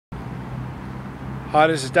Hi,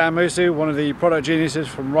 this is Dan Moosey, one of the product geniuses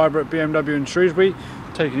from Rybrook BMW in Shrewsbury,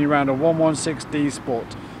 taking you around a 116D Sport,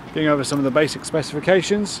 going over some of the basic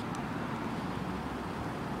specifications.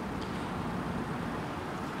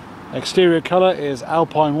 Exterior colour is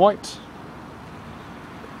Alpine White.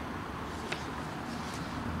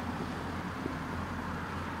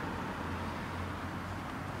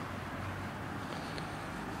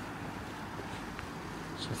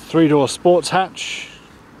 It's a 3-door sports hatch.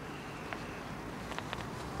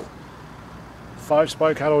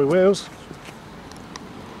 5-spoke alloy wheels.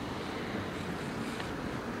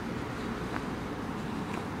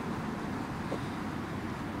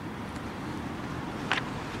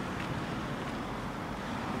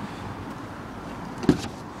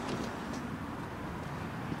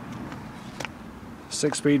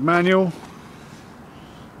 Six-speed manual.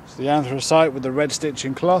 It's the anthracite with the red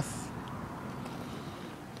stitching cloth.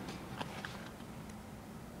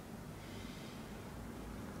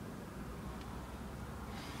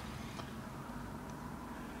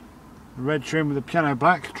 Red trim with a piano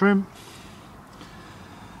black trim.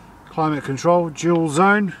 Climate control, dual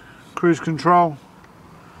zone, cruise control,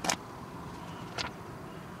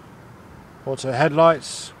 auto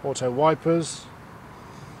headlights, auto wipers,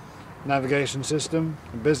 navigation system,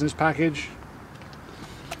 business package.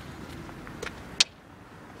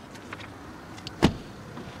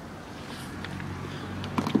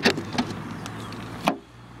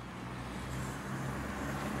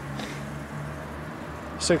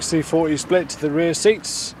 (60/40) split to the rear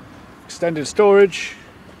seats, extended storage,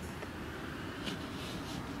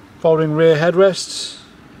 folding rear headrests,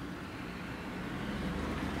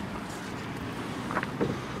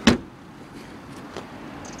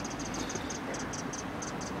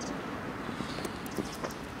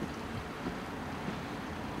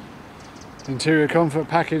 interior comfort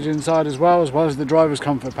package inside as well as the driver's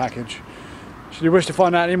comfort package. Should you wish to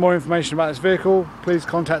find out any more information about this vehicle, please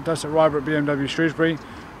contact us at Rybrook BMW Shrewsbury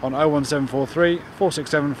on 01743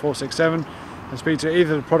 467 467 and speak to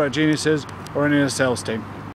either the product geniuses or any of the sales team.